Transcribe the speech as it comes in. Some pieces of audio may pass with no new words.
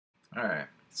Alright,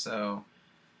 so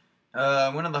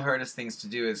one of the hardest things to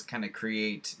do is kind of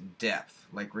create depth,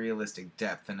 like realistic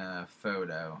depth in a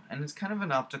photo. And it's kind of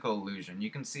an optical illusion. You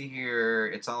can see here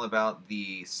it's all about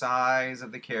the size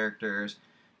of the characters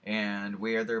and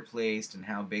where they're placed and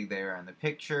how big they are in the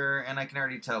picture. And I can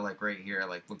already tell, like right here,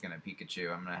 like looking at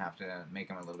Pikachu, I'm going to have to make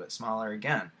him a little bit smaller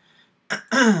again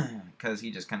because he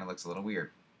just kind of looks a little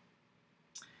weird.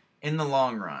 In the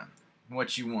long run,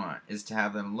 what you want is to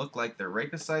have them look like they're right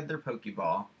beside their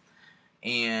Pokeball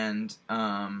and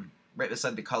right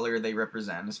beside the color they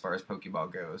represent as far as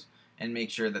Pokeball goes, and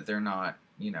make sure that they're not,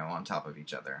 on top of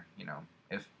each other.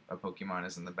 If a Pokemon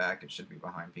is in the back, it should be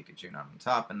behind Pikachu, not on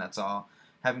top, and that's all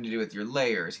having to do with your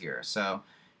layers here. So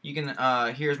you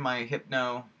can, here's my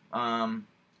Hypno. I'm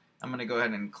going to go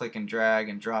ahead and click and drag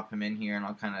and drop him in here, and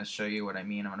I'll kind of show you what I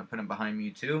mean. I'm going to put him behind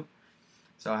Mewtwo.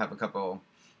 So I'll have a couple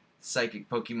Psychic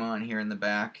Pokemon here in the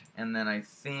back, and then I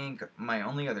think my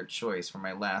only other choice for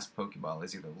my last Pokeball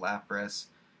is either Lapras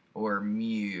or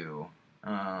Mew.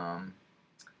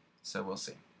 So we'll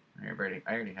see. I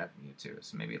already have Mewtwo,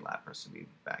 so maybe Lapras will be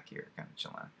back here, kind of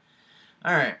chilling.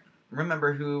 Alright,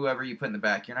 remember whoever you put in the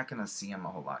back, you're not going to see him a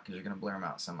whole lot because you're going to blur him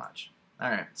out so much.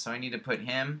 Alright, so I need to put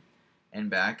him in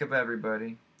back of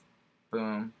everybody.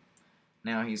 Boom.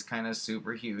 Now he's kind of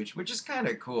super huge, which is kind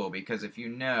of cool because if you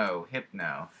know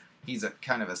Hypno, he's a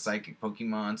kind of a psychic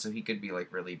Pokemon, so he could be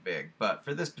like really big. But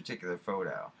for this particular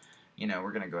photo,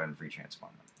 we're going to go ahead and free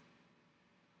transform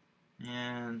him.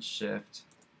 And shift.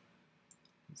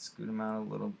 Scoot him out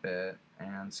a little bit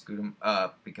and scoot him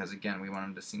up because, again, we want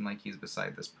him to seem like he's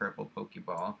beside this purple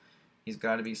Pokeball. He's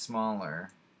got to be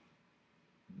smaller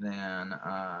than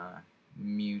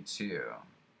Mewtwo.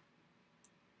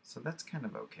 So that's kind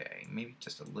of okay. Maybe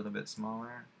just a little bit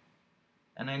smaller.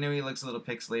 And I know he looks a little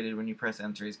pixelated. When you press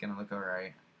enter, he's going to look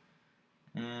alright.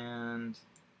 And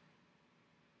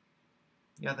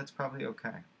yeah, that's probably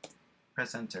okay.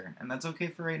 Press enter. And that's okay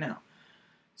for right now.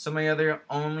 So my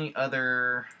only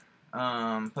other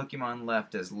Pokemon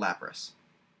left is Lapras.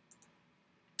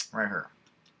 Right here.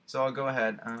 So I'll go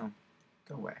ahead.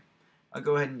 Go away. I'll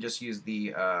go ahead and just use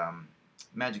the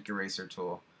Magic Eraser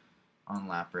tool on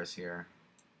Lapras here.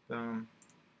 Boom.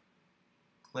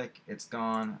 Click. It's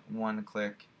gone. One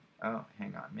click. Oh,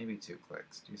 hang on. Maybe 2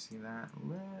 clicks. Do you see that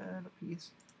little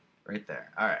piece? Right there.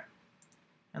 Alright.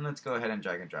 And let's go ahead and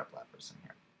drag and drop Lapras in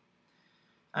here.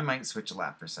 I might switch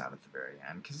Lapras out at the very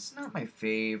end, because it's not my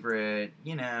favorite,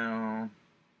 I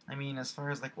mean, as far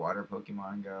as, like, water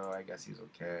Pokemon go, I guess he's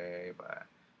okay, but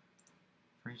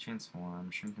free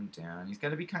transform, shrink him down. He's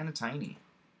got to be kind of tiny.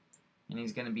 And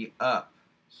he's going to be up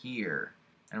here.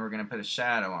 And we're going to put a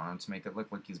shadow on him to make it look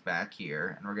like he's back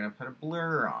here. And we're going to put a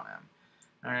blur on him.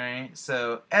 Alright,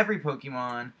 so every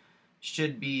Pokemon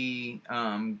should be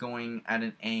going at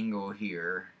an angle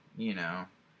here,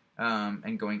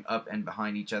 and going up and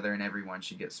behind each other, and everyone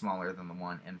should get smaller than the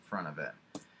one in front of it.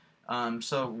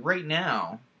 So right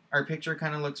now, our picture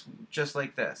kind of looks just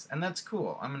like this, and that's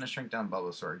cool. I'm going to shrink down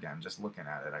Bulbasaur again. Just looking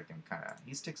at it, I can kind of,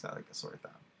 he sticks out like a sore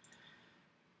thumb.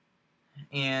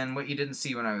 And what you didn't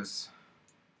see when I was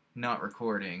not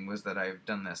recording was that I've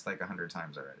done this like 100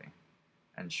 times already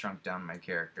and shrunk down my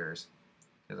characters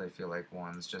because I feel like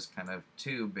one's just kind of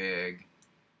too big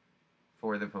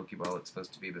for the Pokeball it's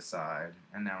supposed to be beside,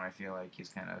 and now I feel like he's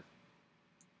kind of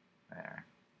there.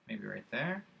 Maybe right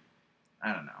there?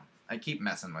 I don't know. I keep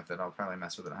messing with it. I'll probably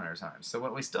mess with it 100 times. So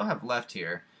what we still have left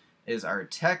here is our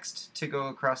text to go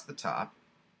across the top,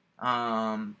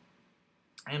 and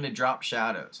to drop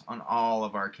shadows on all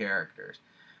of our characters.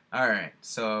 Alright,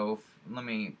 so let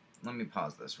me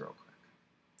pause this real quick.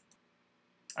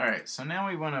 Alright, so now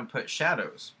we want to put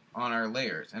shadows on our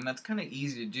layers, and that's kind of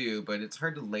easy to do, but it's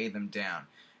hard to lay them down.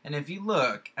 And if you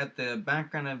look at the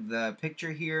background of the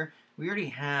picture here, we already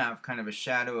have kind of a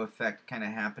shadow effect kind of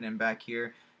happening back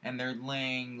here, and they're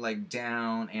laying like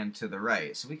down and to the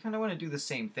right. So we kind of want to do the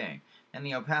same thing. And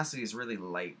the opacity is really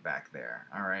light back there.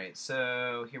 Alright,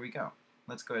 so here we go.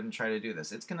 Let's go ahead and try to do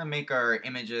this. It's going to make our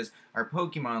images, our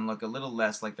Pokemon, look a little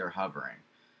less like they're hovering.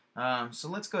 So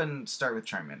let's go ahead and start with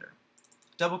Charmander.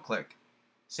 Double click,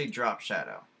 say drop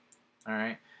shadow.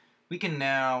 Alright, we can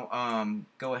now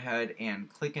go ahead and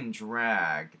click and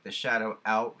drag the shadow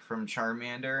out from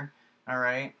Charmander.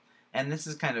 Alright, and this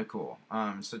is kind of cool.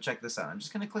 So check this out. I'm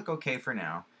just going to click OK for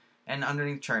now. And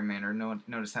underneath Charmander,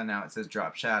 notice how now it says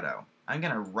drop shadow. I'm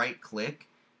going to right click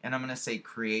and I'm going to say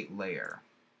create layer.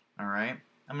 Alright,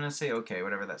 I'm going to say OK,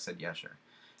 whatever that said, yeah, sure.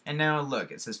 And now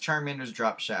look, it says Charmander's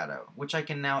drop shadow, which I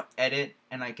can now edit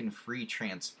and I can free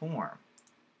transform.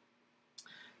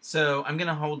 So I'm going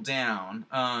to hold down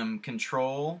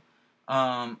Control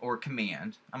or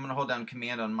Command. I'm going to hold down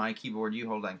Command on my keyboard, you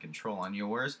hold down Control on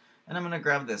yours, and I'm going to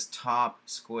grab this top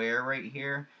square right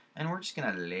here, and we're just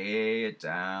going to lay it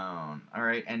down.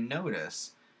 Alright, and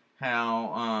notice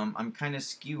how I'm kind of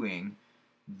skewing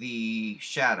the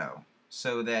shadow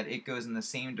so that it goes in the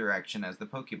same direction as the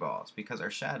Pokeballs, because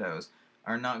our shadows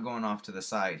are not going off to the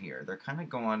side here. They're kind of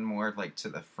going more like to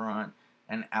the front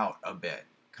and out a bit,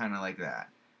 kind of like that.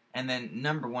 And then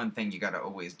number one thing you got to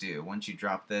always do, once you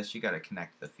drop this, you got to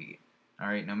connect the feet.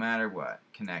 Alright, no matter what,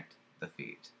 connect the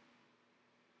feet.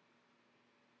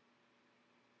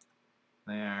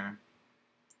 There.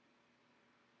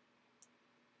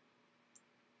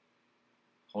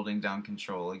 Holding down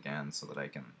Control again so that I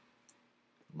can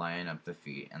line up the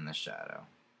feet and the shadow.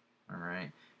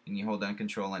 Alright, and you hold down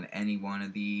Control on any one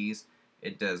of these,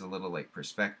 it does a little like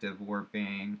perspective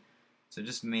warping. So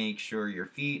just make sure your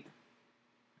feet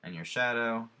and your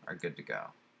shadow are good to go.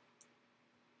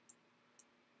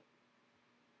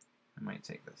 I might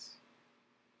take this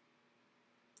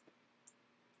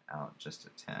out just a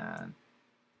tad, and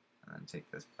then take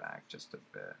this back just a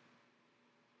bit.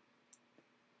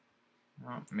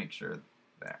 Oh, make sure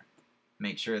there.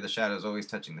 Make sure the shadow is always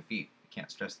touching the feet. You can't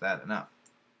stress that enough.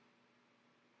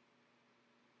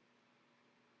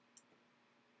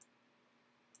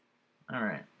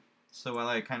 Alright, so while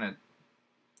I kind of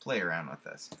play around with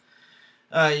this,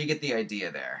 you get the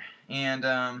idea there.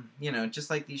 And, you know, just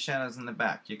like these shadows in the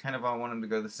back, you kind of all want them to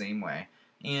go the same way.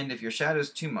 And if your shadow's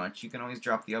too much, you can always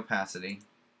drop the opacity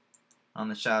on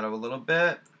the shadow a little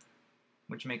bit,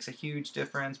 which makes a huge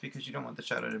difference because you don't want the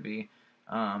shadow to be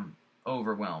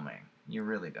overwhelming. You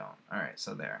really don't. Alright,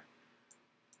 so there.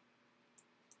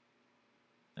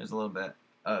 There's a little bit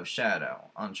of shadow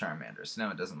on Charmander, so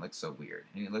now it doesn't look so weird.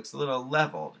 And it looks a little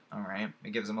leveled, alright?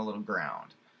 It gives him a little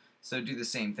ground. So do the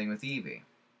same thing with Eevee.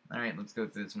 Alright, let's go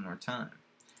through this one more time.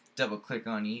 Double click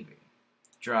on Eevee.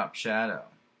 Drop shadow.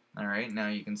 Alright, now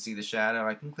you can see the shadow.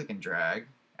 I can click and drag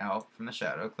out from the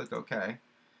shadow. Click OK.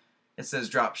 It says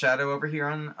drop shadow over here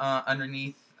on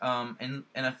underneath in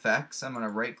effects. I'm going to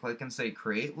right click and say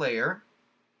create layer.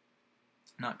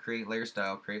 Not create layer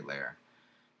style, create layer.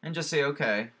 And just say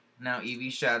OK. Now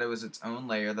Eevee's shadow is its own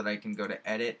layer that I can go to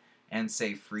edit and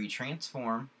say free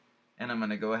transform. And I'm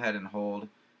going to go ahead and hold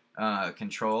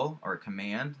Control or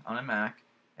Command on a Mac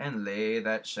and lay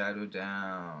that shadow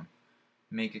down.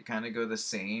 Make it kind of go the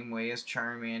same way as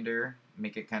Charmander.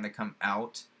 Make it kind of come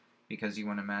out because you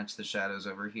want to match the shadows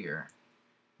over here.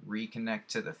 Reconnect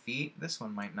to the feet. This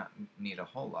one might not need a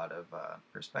whole lot of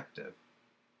perspective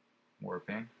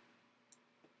warping.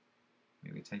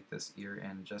 Maybe take this ear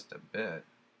in just a bit.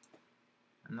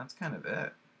 And that's kind of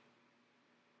it.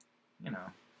 You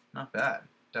know, not bad.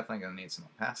 Definitely going to need some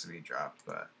opacity dropped,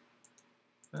 but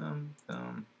boom,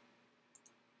 boom.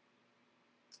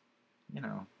 You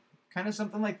know, kind of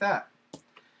something like that.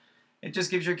 It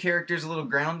just gives your characters a little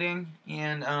grounding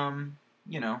and,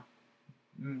 you know,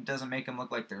 doesn't make them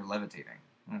look like they're levitating,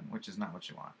 which is not what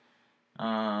you want.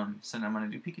 So now I'm going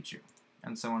to do Pikachu,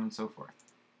 and so on and so forth.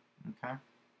 Okay?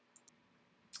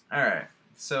 Alright,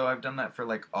 so I've done that for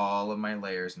like all of my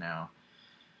layers now.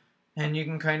 And you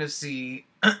can kind of see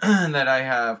that I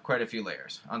have quite a few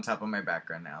layers on top of my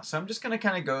background now. So I'm just going to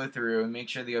kind of go through and make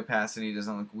sure the opacity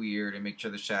doesn't look weird and make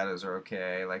sure the shadows are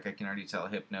okay. Like I can already tell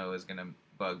Hypno is going to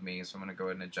bug me, so I'm going to go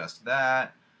ahead and adjust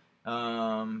that.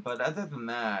 But other than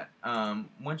that,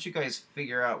 once you guys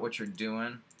figure out what you're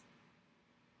doing,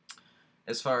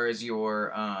 as far as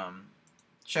your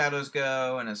shadows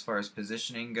go and as far as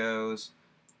positioning goes,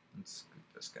 let's scoot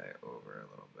this guy over a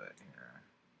little bit here.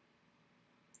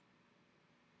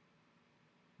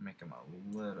 Make him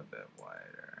a little bit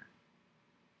wider.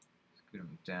 Scoot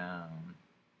him down.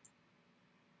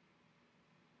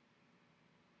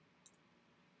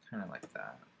 Kind of like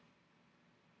that.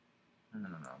 I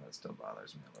don't know, that still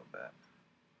bothers me a little bit.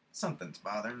 Something's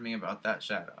bothering me about that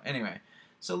shadow. Anyway,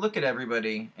 so look at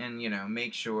everybody and, you know,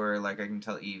 make sure, like I can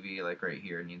tell Eevee, like right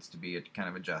here, needs to be kind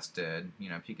of adjusted. You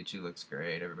know, Pikachu looks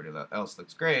great. Everybody else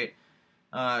looks great.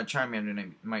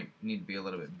 Charmander might need to be a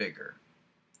little bit bigger.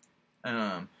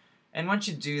 And once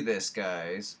you do this,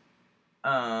 guys,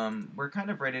 we're kind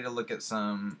of ready to look at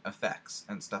some effects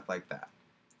and stuff like that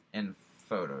in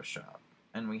Photoshop.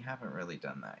 And we haven't really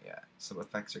done that yet. So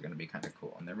effects are going to be kind of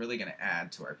cool. And they're really going to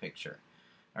add to our picture.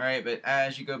 Alright, but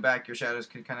as you go back, your shadows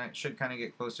should kind of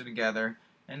get closer together.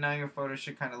 And now your photo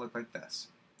should kind of look like this.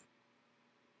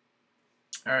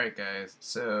 Alright, guys.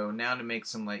 So now to make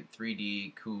some like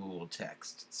 3D cool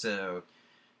text. So,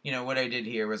 you know, what I did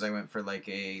here was I went for like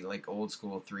a old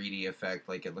school 3D effect.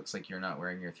 Like it looks like you're not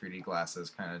wearing your 3D glasses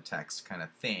kind of text kind of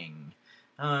thing.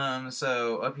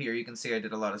 So up here you can see I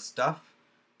did a lot of stuff,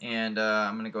 and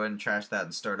I'm going to go ahead and trash that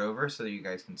and start over so that you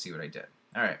guys can see what I did.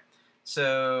 Alright,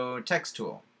 so text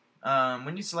tool.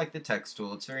 When you select the text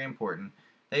tool, it's very important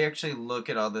that you actually look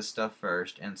at all this stuff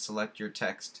first and select your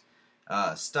text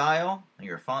style,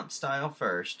 your font style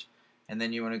first, and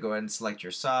then you want to go ahead and select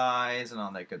your size and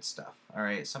all that good stuff.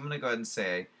 Alright, so I'm going to go ahead and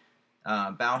say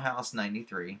Bauhaus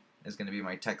 93 is going to be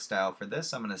my text style for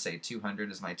this. I'm going to say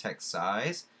 200 is my text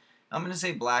size. I'm going to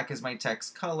say black is my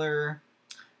text color.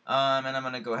 And I'm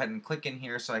going to go ahead and click in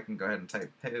here so I can go ahead and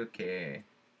type Pokemon.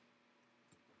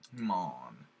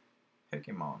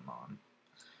 Pokemon.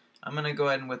 I'm going to go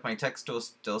ahead and with my text tool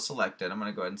still selected, I'm going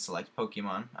to go ahead and select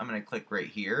Pokemon. I'm going to click right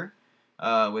here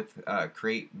with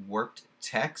Create Warped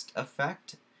Text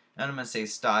Effect. And I'm going to say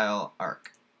Style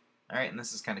Arc. Alright, and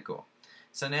this is kind of cool.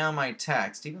 So now my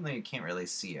text, even though you can't really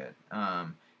see it,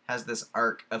 has this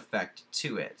arc effect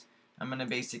to it. I'm going to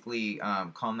basically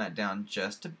calm that down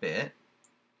just a bit.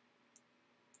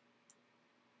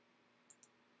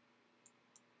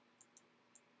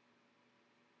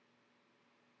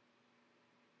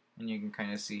 And you can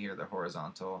kind of see here the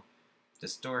horizontal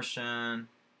distortion.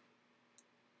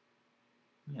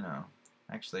 You know,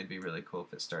 actually it'd be really cool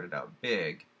if it started out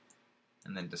big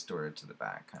and then distorted to the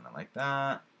back, kind of like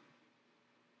that.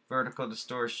 Vertical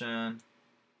distortion.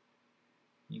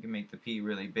 You can make the P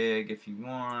really big if you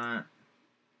want.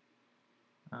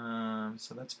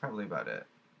 So that's probably about it.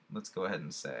 Let's go ahead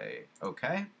and say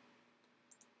OK.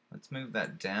 Let's move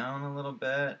that down a little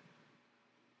bit.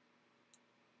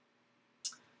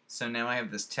 So now I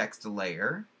have this text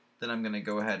layer that I'm going to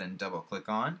go ahead and double click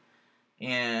on.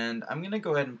 And I'm going to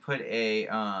go ahead and put a,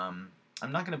 I'm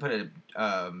not going to put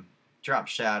a drop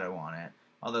shadow on it,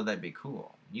 although that'd be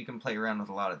cool. You can play around with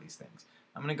a lot of these things.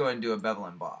 I'm going to go ahead and do a bevel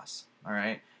emboss.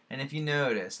 Alright? And if you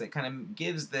notice, that kind of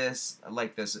gives this,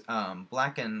 like this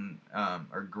black and,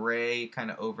 or gray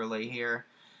kind of overlay here.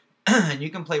 And you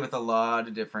can play with a lot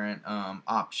of different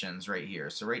options right here.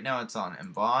 So right now it's on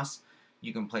emboss.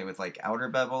 You can play with like outer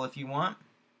bevel if you want,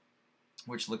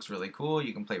 which looks really cool.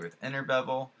 You can play with inner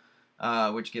bevel,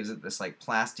 which gives it this like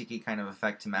plasticky kind of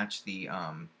effect to match the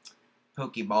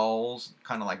Pokeballs,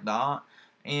 kind of like that.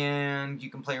 And you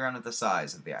can play around with the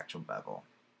size of the actual bevel.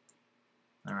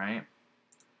 Alright?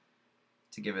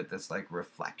 To give it this like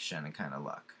reflection kind of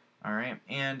look. Alright?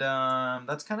 And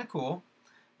that's kind of cool.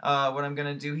 What I'm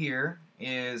going to do here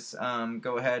is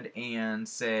go ahead and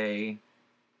say,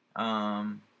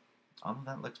 although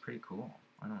that looks pretty cool.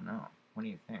 I don't know. What do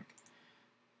you think?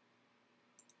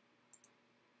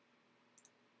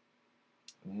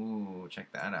 Ooh,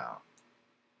 check that out.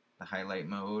 The highlight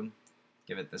mode.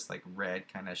 Give it this like red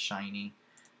kind of shiny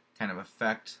kind of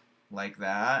effect like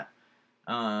that.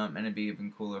 And it'd be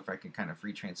even cooler if I could kind of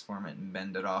free transform it and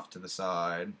bend it off to the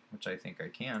side, which I think I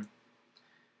can.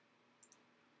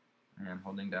 And I'm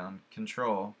holding down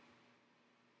Control.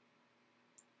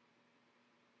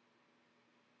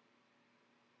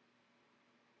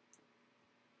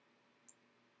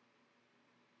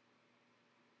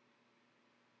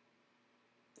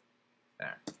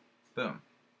 There. Boom.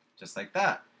 Just like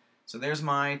that. So there's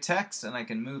my text, and I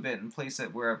can move it and place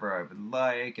it wherever I would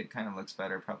like. It kind of looks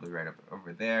better probably right up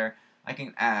over there. I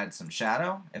can add some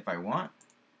shadow if I want.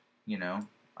 You know,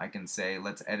 I can say,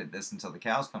 let's edit this until the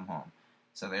cows come home.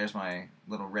 So there's my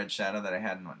little red shadow that I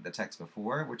had in the text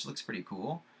before, which looks pretty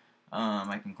cool.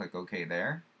 I can click OK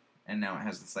there. And now it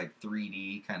has this like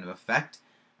 3D kind of effect.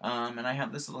 And I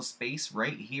have this little space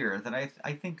right here that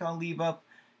I think I'll leave up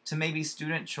to maybe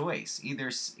student choice.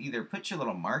 Either put your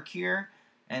little mark here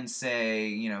and say,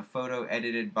 you know, photo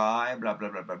edited by blah blah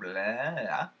blah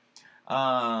blah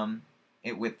blah.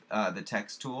 It with the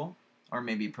text tool, or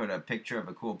maybe put a picture of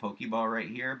a cool Pokeball right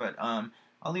here. But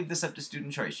I'll leave this up to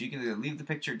student choice. You can either leave the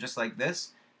picture just like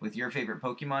this with your favorite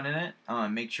Pokemon in it.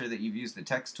 Make sure that you've used the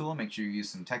text tool. Make sure you use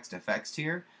some text effects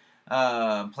here.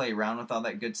 Play around with all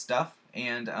that good stuff.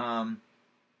 And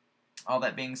all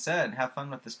that being said, have fun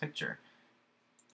with this picture.